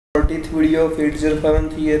20th video of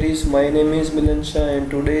 8051 theories. My name is Milan Shah and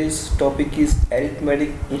today's topic is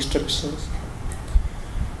arithmetic instructions.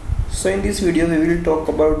 So in this video we will talk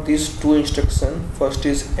about these two instructions. First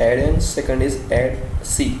is add and second is add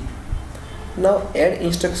C. Now add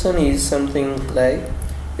instruction is something like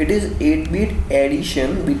it is 8-bit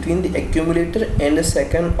addition between the accumulator and the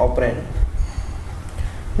second operand.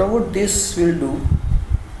 Now what this will do,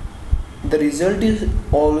 the result is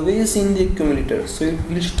always in the accumulator, so it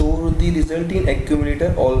will store the result in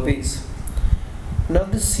accumulator always. Now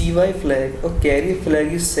the CY flag or carry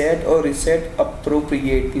flag is set or reset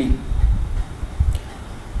appropriately.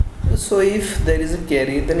 So if there is a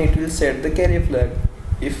carry, then it will set the carry flag.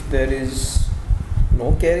 If there is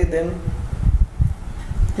no carry, then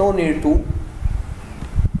no need to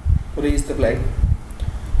raise the flag.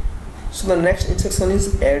 So the next instruction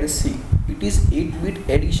is add C. It is 8-bit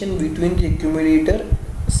addition between the accumulator,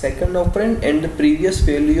 second operand and the previous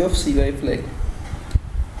value of CY flag.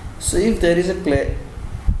 So if there is a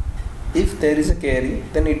carry,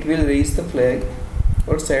 then it will raise the flag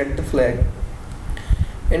or set the flag.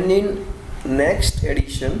 And in next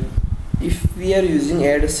addition, if we are using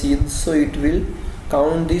add C, so it will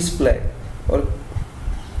count this flag or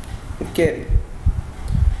carry.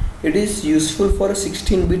 It is useful for a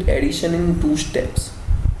 16-bit addition in 2 steps.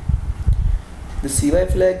 The CY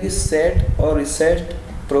flag is set or reset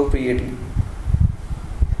appropriately.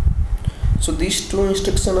 So these two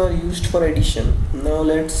instructions are used for addition. Now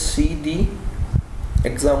let's see the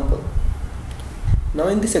example. Now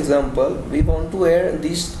in this example we want to add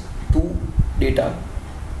these two data.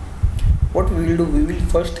 What we will do, we will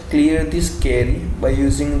first clear this carry by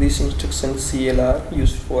using this instruction CLR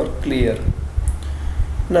used for clear.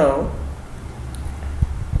 Now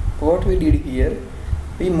what we did here,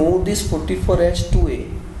 we moved this 44H to A.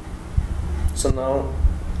 So now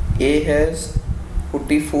A has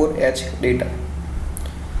 44H data.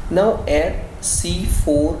 Now add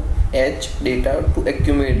C4H data to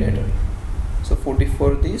accumulator. So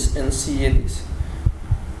 44 this and CA this.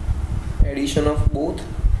 Addition of both.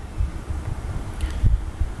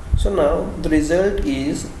 So now the result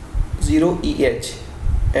is 0EH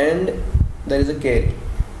and there is a carry.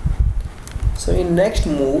 So in next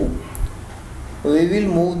move we will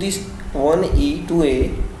move this 1E to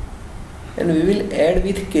A and we will add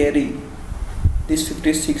with carry this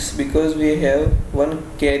 56 because we have one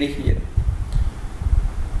carry here.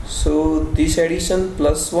 So this addition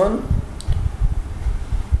plus 1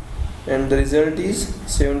 and the result is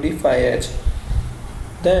 75H.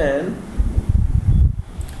 Then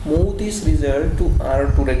move this result to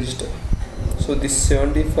R2 register. So this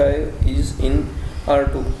 75 is in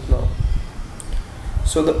R2 now.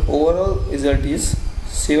 So the overall result is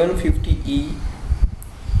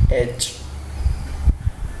 750EH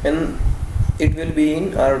and it will be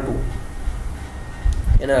in R2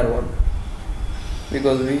 and R1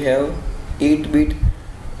 because we have 8-bit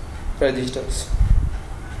registers.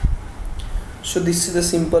 So this is a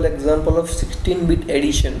simple example of 16-bit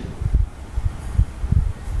addition.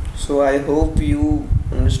 So I hope you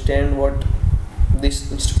understand what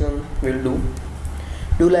this instruction will do.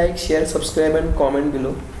 Do like, share, subscribe and comment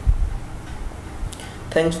below.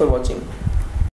 Thanks for watching.